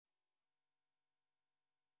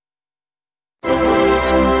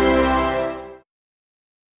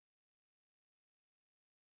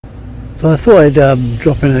So I thought I'd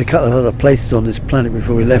drop in a couple of other places on this planet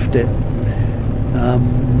before we left it.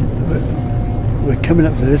 We're coming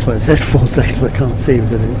up to this one. It says 4 seconds, but I can't see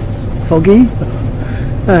because it's foggy.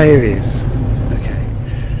 Ah, here he is.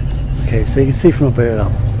 Okay, so you can see from up here, a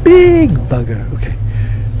big bugger. Okay,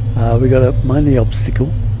 we got to mind the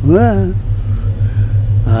obstacle.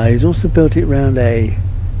 He's also built it around a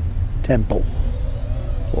temple,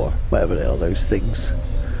 or whatever they are, those things.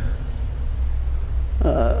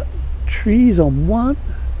 Trees on one.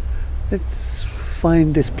 Let's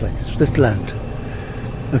find this place, this land.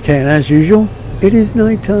 Okay, and as usual, it is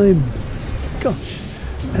night time. Gosh,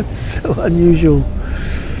 that's so unusual.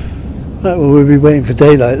 Right, well, we'll be waiting for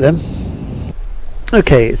daylight then.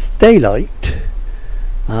 Okay, it's daylight.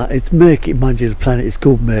 It's murky. Mind you, the planet is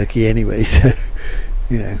called murky anyway, so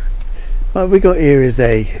you know. What we got here is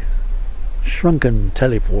a shrunken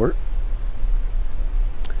teleport.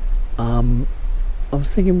 I was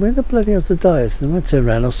thinking, where the bloody hell's the dais? And when I turned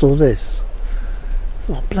around, I saw this. I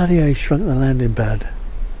thought, bloody hell, he shrunk the landing pad.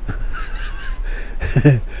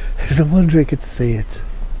 There's a wonder I could see it.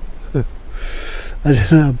 I don't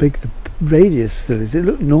know how big the radius still is. It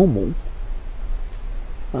looked normal.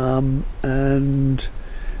 And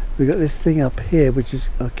we got this thing up here, which is,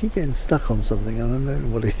 I keep getting stuck on something. I don't know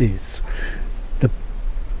what it is.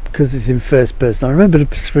 Because it's in first person. I remember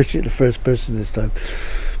to switch it to first person this time.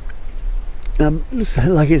 Looks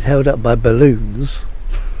like it's held up by balloons.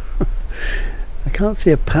 I can't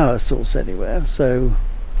see a power source anywhere, so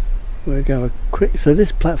we're going to quick. So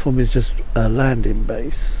this platform is just a landing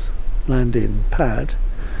base, landing pad.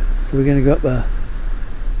 So we're going to go up a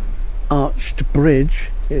arched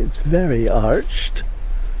bridge. It's very arched.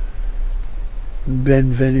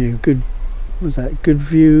 Benvenue, good. What's that? Good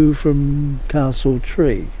view from Castle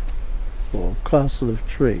Tree, or Castle of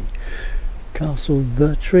Tree, Castle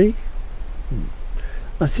the Tree.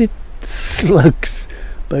 I see slugs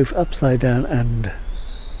both upside down and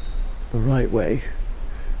the right way.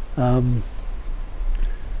 Poor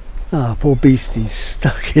beastie's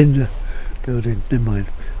stuck in the building. Never mind,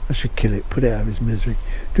 I should kill it, put it out of his misery.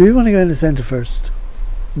 Do we want to go in the centre first?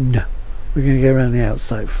 No, we're going to go around the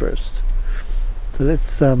outside first. So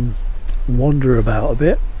let's wander about a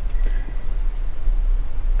bit.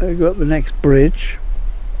 Go up the next bridge.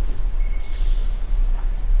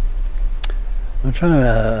 I'm trying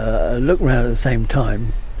to look around at the same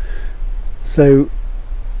time. So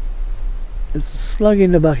there's a slug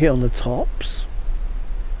in the bucket on the tops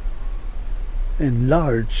and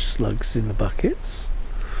large slugs in the buckets.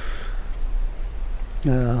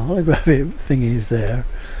 Holographic thingies there.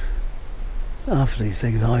 Half of these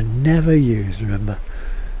things I never use, remember.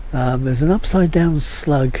 There's an upside down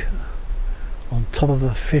slug on top of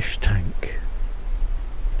a fish tank.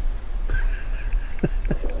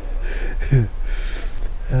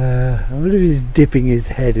 I wonder if he's dipping his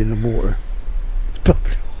head in the water. It's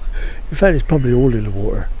probably, in fact, it's probably all in the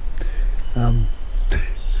water. Never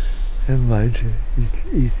mind.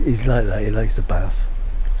 He's like that. He likes a bath,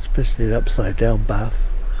 especially an upside down bath.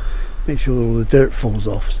 Make sure all the dirt falls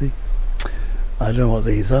off. See, I don't know what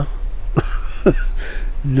these are.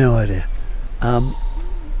 No idea.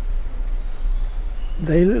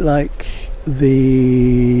 They look like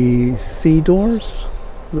the sea doors,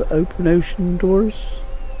 the open ocean doors.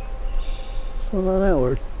 Something like that,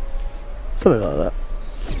 or something like that.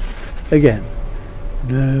 Again,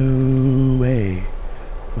 no way.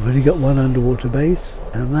 I've only got one underwater base,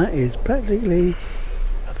 and that is practically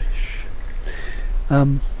rubbish.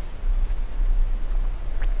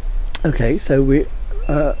 Okay, so we're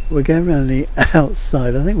going around the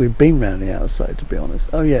outside. I think we've been around the outside, to be honest.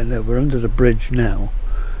 Oh yeah, no, we're under the bridge now.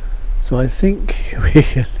 So I think we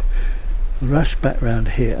can rush back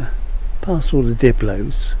round here, past all the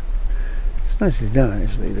Diplos. It's nicely done,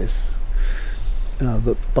 actually, this.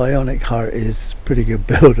 But Bionic Heart is a pretty good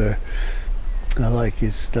builder. I like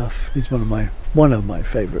his stuff. He's one of my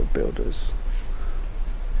favourite builders.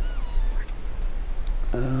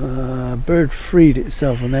 Bird freed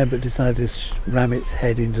itself on there, but decided to ram its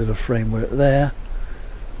head into the framework there.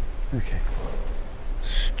 Okay,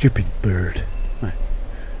 stupid bird. Right.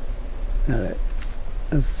 Now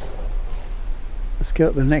let's go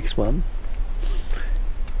up the next one.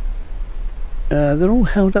 They're all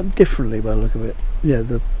held up differently by the look of it. Yeah,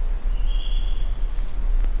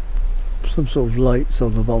 some sort of lights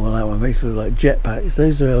on the bottom of that one makes it look like jetpacks.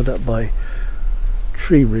 Those are held up by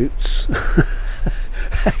tree roots.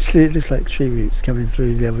 Actually, it looks like tree roots coming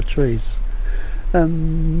through the other trees.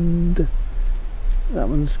 And that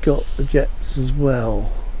one's got the jets as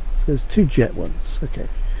well. So there's two jet ones. Okay.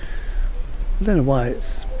 I don't know why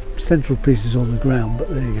it's central pieces on the ground, but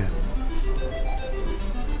there you go.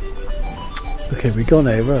 Okay, we've gone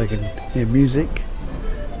over, I can hear music.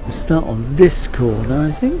 We start on this corner,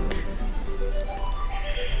 I think.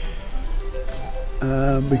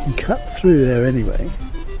 We can cut through there anyway,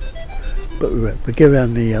 but we won't. We'll go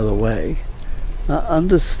around the other way.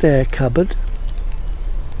 Under stair cupboard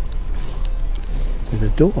with a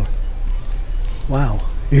door. Wow,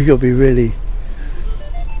 you've got to be really...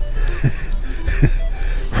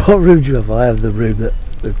 What room do you have? I have the room that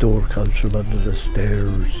the door comes from under the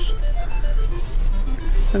stairs.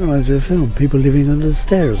 That reminds me of a film, people living under the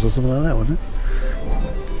stairs or something like that, wasn't it?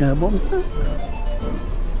 What was that?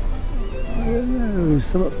 I don't know,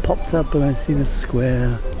 something popped up and I seen a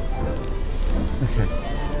square. Okay.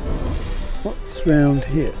 What's round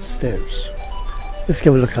here? Stairs. Let's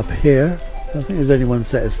have a look up here. I think there's only one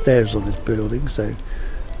set of stairs on this building, so...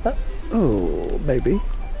 oh, maybe.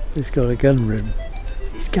 He's got a gun room.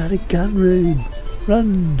 He's got a gun room!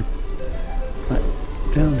 Run! Right,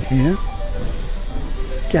 down here.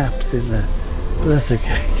 Gaps in there. But that's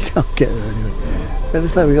okay, you can't get there anyway. It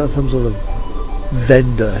looks like we got some sort of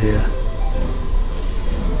vendor here.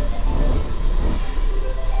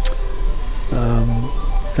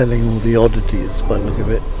 Selling all the oddities by the look of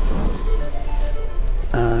it.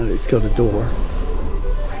 And it's got a door.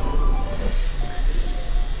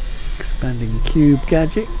 Expanding cube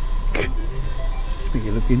gadget. Just make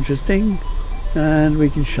it look interesting. And we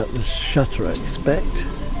can shut the shutter, I expect.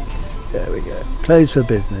 There we go. Close for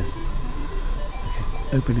business.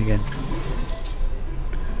 Okay, open again.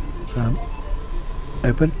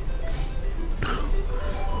 Open.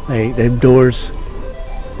 I hate them doors.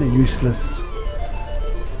 They're useless.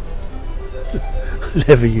 I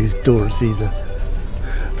never use doors either.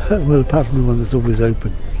 Well, apart from the one that's always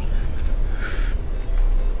open.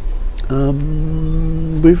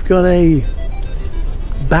 We've got a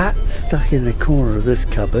bat stuck in the corner of this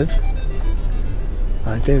cupboard.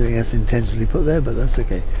 I don't think that's intentionally put there, but that's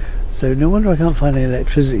okay. So no wonder I can't find any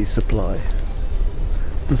electricity supply.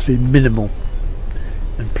 Must be minimal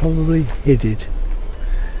and probably hidden.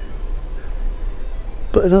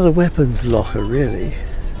 But another weapons locker, really.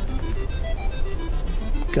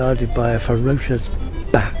 Guarded by a ferocious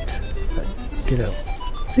bat. Get out.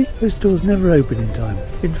 See, those doors never open in time.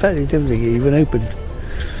 In fact, I don't think it even opened.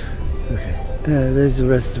 Okay, there's the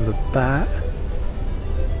rest of the bat.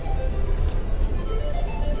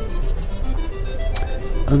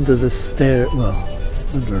 Under the stair, well,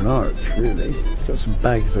 under an arch really. Got some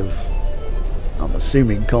bags of, I'm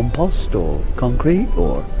assuming, compost or concrete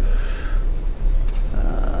or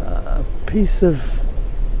a piece of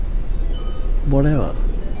whatever.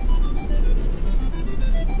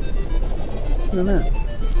 Look at that.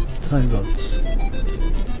 Tie rods.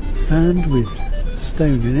 Sand with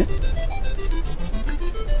stone in it.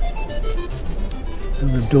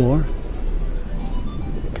 And the door.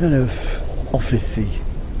 Kind of officey.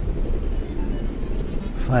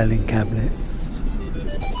 Filing cabinets.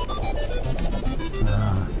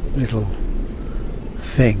 Little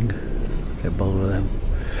thing. Get bother them.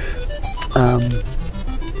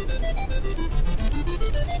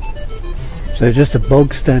 So just a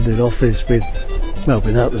bog standard office with, well,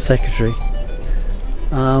 without the secretary.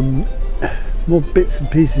 More bits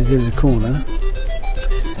and pieces in the corner.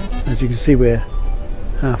 As you can see, we're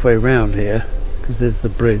halfway round here because there's the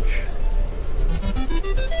bridge.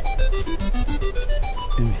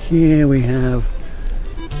 And here we have,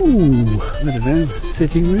 ooh, I don't know,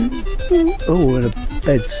 sitting room. Oh, and a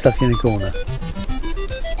bed stuck in a corner.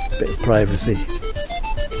 Bit of privacy.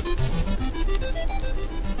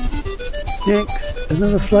 Next,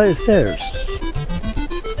 another flight of stairs.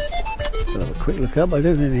 I'll have a quick look up. I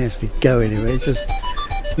don't think they actually go anywhere. It's just,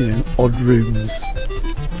 you know, odd rooms.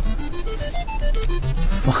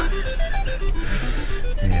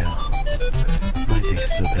 Yeah. Right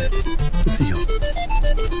next to the bed. What's he on?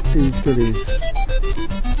 He's got his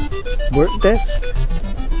work desk.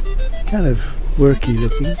 Kind of worky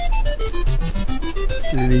looking.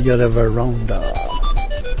 And he got a veranda.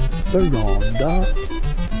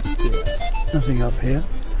 Nothing up here.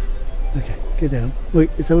 Okay, go down. Wait,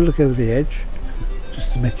 let's have a look over the edge.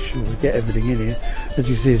 Just to make sure we get everything in here. As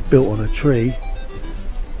you see, it's built on a tree.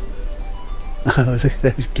 Oh, look at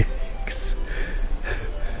those gex.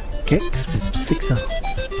 Gex with 6 arms.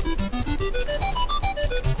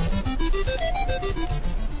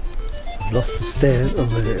 I've lost the stairs. Oh,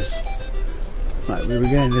 there it is. Right, we were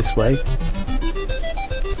going this way.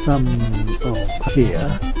 Here.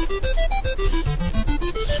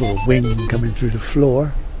 Sort of wing coming through the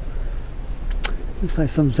floor. Looks like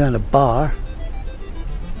some kind of bar.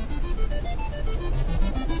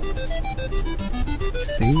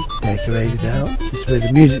 See, decorated out. This is where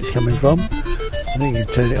the music's coming from. I think you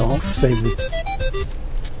can turn it off, save the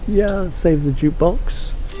Yeah, save the jukebox.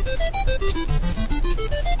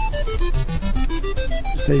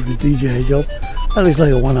 Save the DJ job. That looks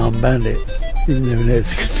like a one-armed bandit, even though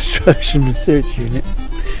there's a construction research unit,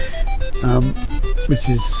 which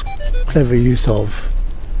is clever use of.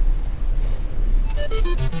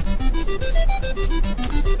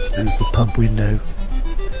 There's the pub window.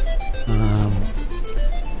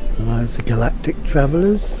 There's the Galactic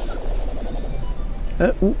Travellers.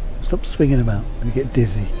 Oh, stop swinging about, you get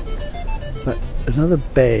dizzy. Right, another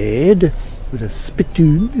bed with a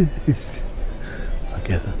spittoon.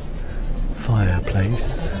 Together.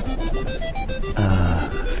 Fireplace,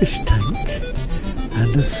 fish tank,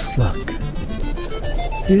 and a slug.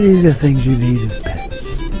 These are things you need as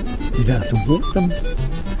pets. You don't have to walk them.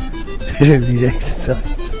 You don't need exercise.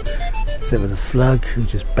 Except with a slug who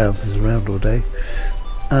just bounces around all day.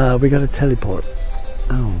 We got to teleport.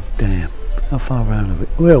 Oh damn! How far around are we?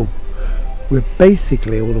 Well, we're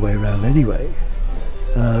basically all the way around anyway.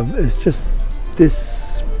 It's just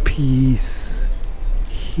this piece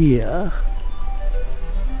here.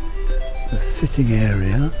 The sitting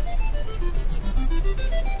area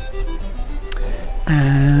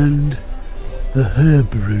and the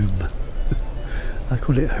herb room. I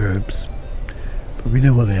call it herbs, but we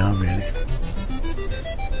know what they are really.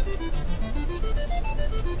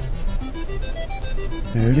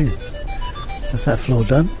 There it is. That's that floor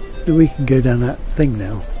done. We can go down that thing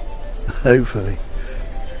now. Hopefully.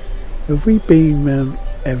 Have we been round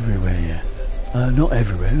everywhere yet? Not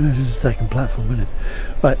everywhere, this is the second platform, isn't it?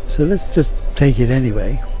 Right, so let's just take it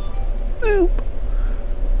anyway. Nope.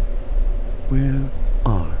 Where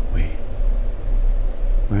are we?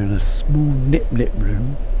 We're in a small nip-nip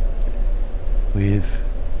room with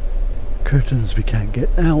curtains we can't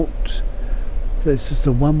get out. So it's just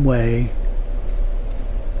a one-way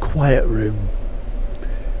quiet room.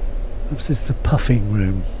 Perhaps it's the puffing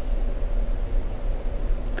room.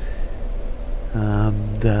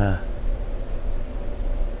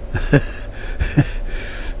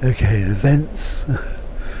 Okay, the vents are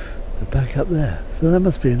back up there, so that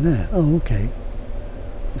must be in there. Oh, okay.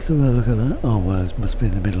 Let's have a look at that. Oh, well, it must be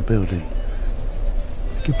in the middle building.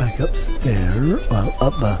 Let's get back upstairs. Well,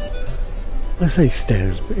 up the... I say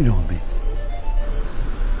stairs, but you know what I mean.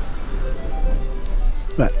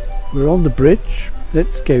 Right, we're on the bridge.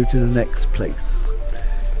 Let's go to the next place.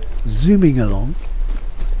 Zooming along.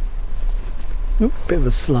 Oop, bit of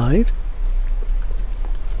a slide.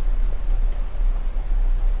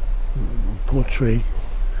 Poor tree.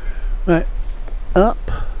 Right, up.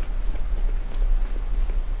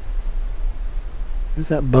 There's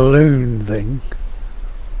that balloon thing.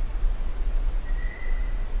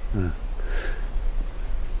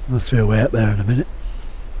 Must be a way up there in a minute.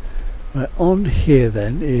 Right, on here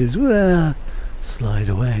then is slide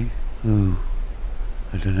away. Ooh,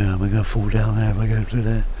 I don't know. Am I going to fall down there if I go through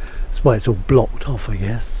there? That's why it's all blocked off, I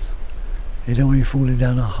guess. You don't want you falling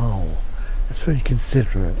down a hole. That's very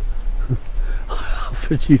considerate. I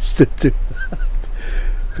often used to do that.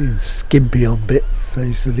 Being skimpy on bits, I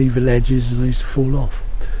used to leave the ledges and I used to fall off.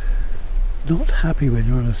 Not happy when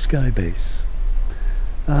you're on a sky base.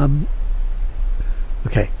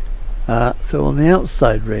 Okay, so on the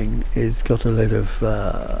outside ring it's got a load of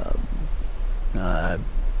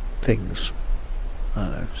things. I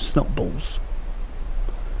don't know, snot balls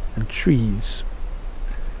and trees.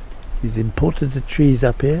 He's imported the trees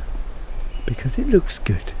up here because it looks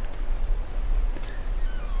good.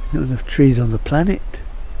 Not enough trees on the planet,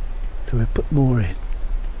 so we put more in.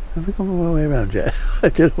 Have we gone all the way around yet? I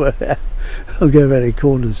don't know where I'll go around the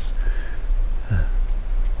corners.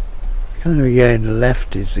 Kind of going the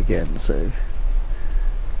lefties again, so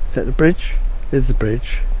is that the bridge? There's the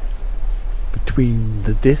bridge between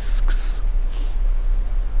the discs.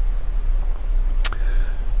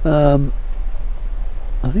 I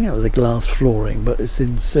think that was a glass flooring, but it's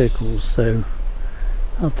in circles, so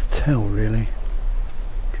hard to tell really.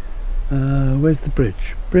 Where's the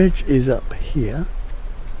bridge? Bridge is up here.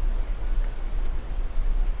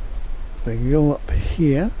 We can go up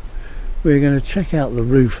here. We're going to check out the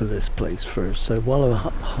roof of this place first. So while I'm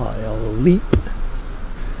up high, I'll leap.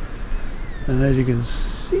 And as you can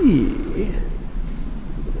see,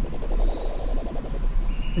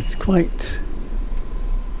 it's quite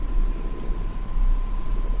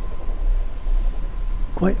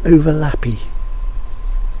overlappy.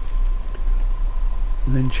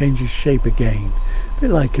 And then changes shape again. A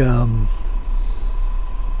bit like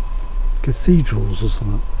cathedrals or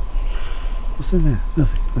something. What's in there?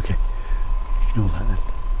 Nothing. Okay. Ignore that then.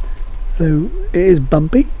 So it is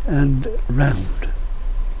bumpy and round.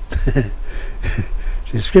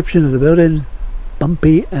 Description of the building: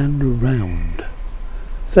 bumpy and round.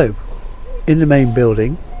 So, in the main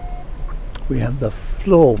building, we have the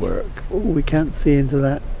floor work. Oh, we can't see into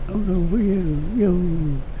that. Oh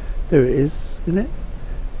no, there it is, isn't it?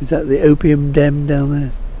 Is that the opium den down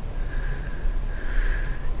there?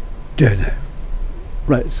 Don't know.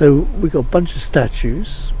 Right, so we got a bunch of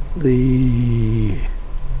statues. Those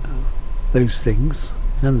things,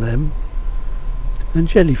 and them, and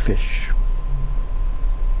jellyfish.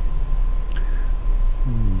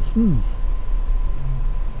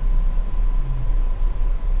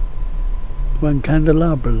 One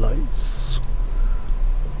candelabra lights.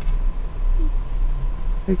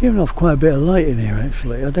 They're giving off quite a bit of light in here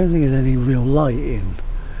actually. I don't think there's any real light in.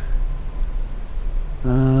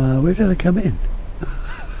 Where did I come in?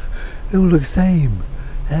 They all look the same.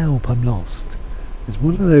 Help, I'm lost. There's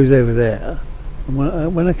one of those over there.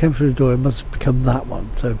 And when I came through the door it must have become that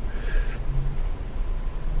one. So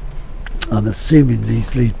I'm assuming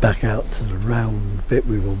these lead back out to the round bit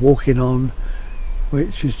we were walking on,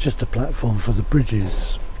 which is just a platform for the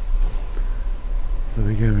bridges. So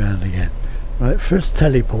we go around again. Right, first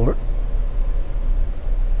teleport.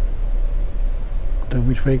 Don't know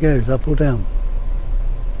which way it goes, up or down.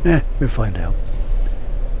 We'll find out.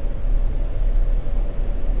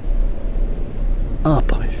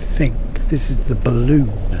 Up, I think. This is the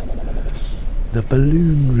balloon. The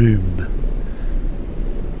balloon room.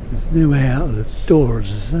 There's no way out of the doors,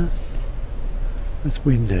 is there? That's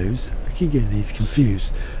windows. I keep getting these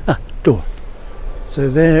confused. Door. So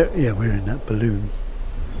there, yeah, we're in that balloon.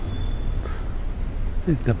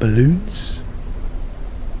 There's the balloons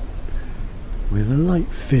with a light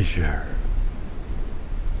fissure.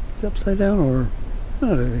 Is it upside down or?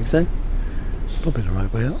 I don't think so. It's probably the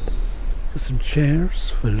right way up. Got some chairs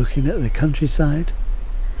for looking at the countryside.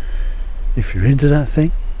 If you're into that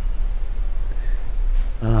thing.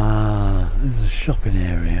 There's a shopping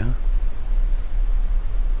area.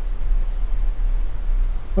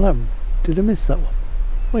 What happened? Did I miss that one?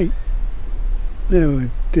 Wait. No, I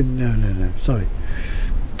didn't. No. Sorry.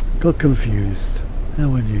 Got confused.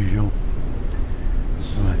 How unusual.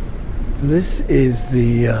 Right. So this is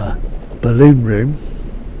the balloon room.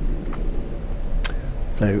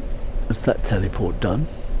 So that's that teleport done.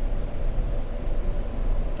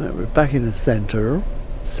 Right, we're back in the central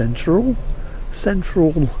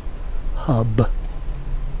hub.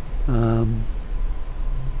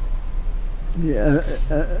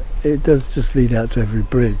 It does just lead out to every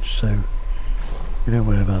bridge, so you don't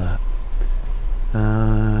worry about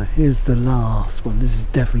that. Here's the last one. This is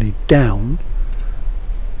definitely down.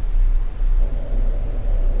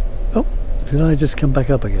 Oh, did I just come back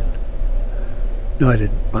up again? No, I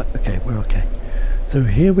didn't. Right, okay, we're okay. So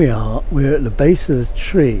here we are. We're at the base of the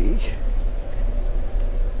tree,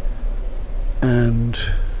 and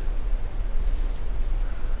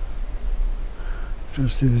trying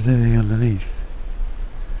to see if there's anything underneath,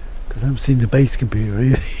 because I haven't seen the base computer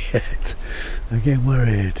either yet. I'm getting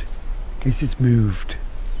worried in case it's moved.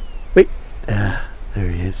 Wait, there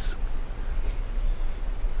he is.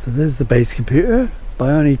 So there's the base computer.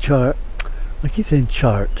 Bionic chart. I keep saying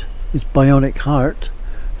chart. It's Bionic Heart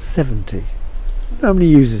 70. I wonder how many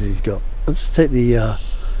users he's got. I'll just take the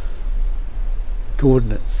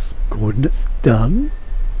coordinates. Coordinates done.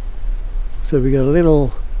 So we got a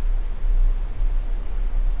little.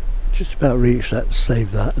 Just about reached that.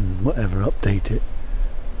 Save that and whatever. Update it.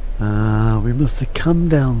 We must have come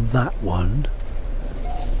down that one.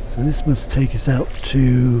 So this must take us out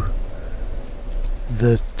to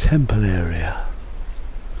the temple area.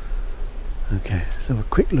 Okay, so a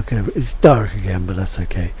quick look over. It's dark again, but that's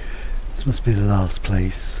okay. This must be the last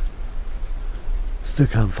place. Still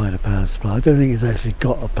can't find a power supply. I don't think it's actually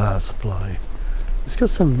got a power supply. It's got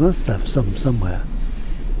some, must have some somewhere.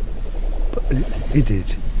 But it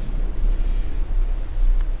did.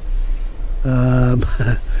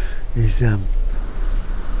 He's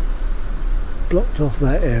blocked off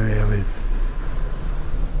that area with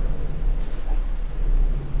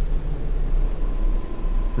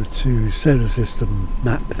the two solar system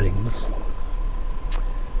map things.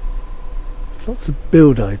 There's lots of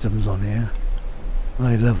build items on here.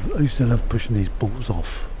 I used to love pushing these bolts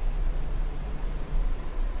off.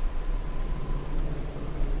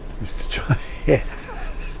 Used to try, yeah.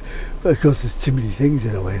 But of course there's too many things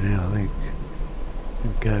in the way now, I think.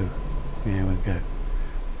 We'll go. Yeah, we'll go.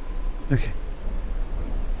 Okay.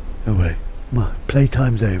 Away. Well,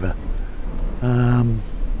 playtime's over.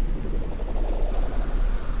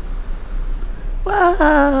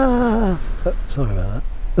 Oh, sorry about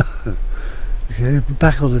that. Okay,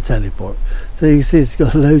 back on the teleport. So you see it's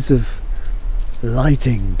got loads of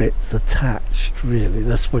lighting bits attached, really.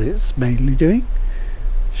 That's what it's mainly doing.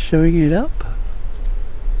 Showing it up.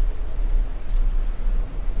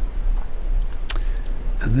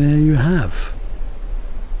 And there you have,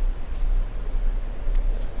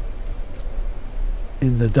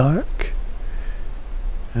 in the dark,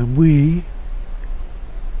 and we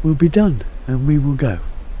will be done, and we will go.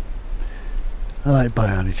 I like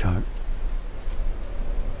bionic chart.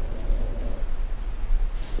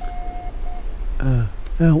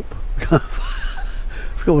 Help. I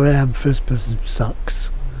forgot where I am. First person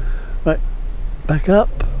sucks. Right, back up.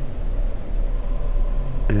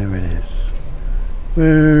 There it is.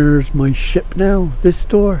 Where's my ship now? This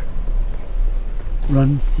door?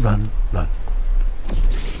 Run, run, run.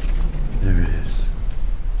 There it is.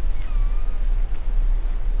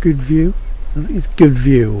 Good view? I think it's good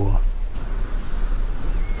view or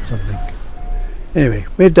something. Anyway,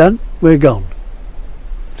 we're done. We're gone.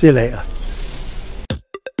 See you later.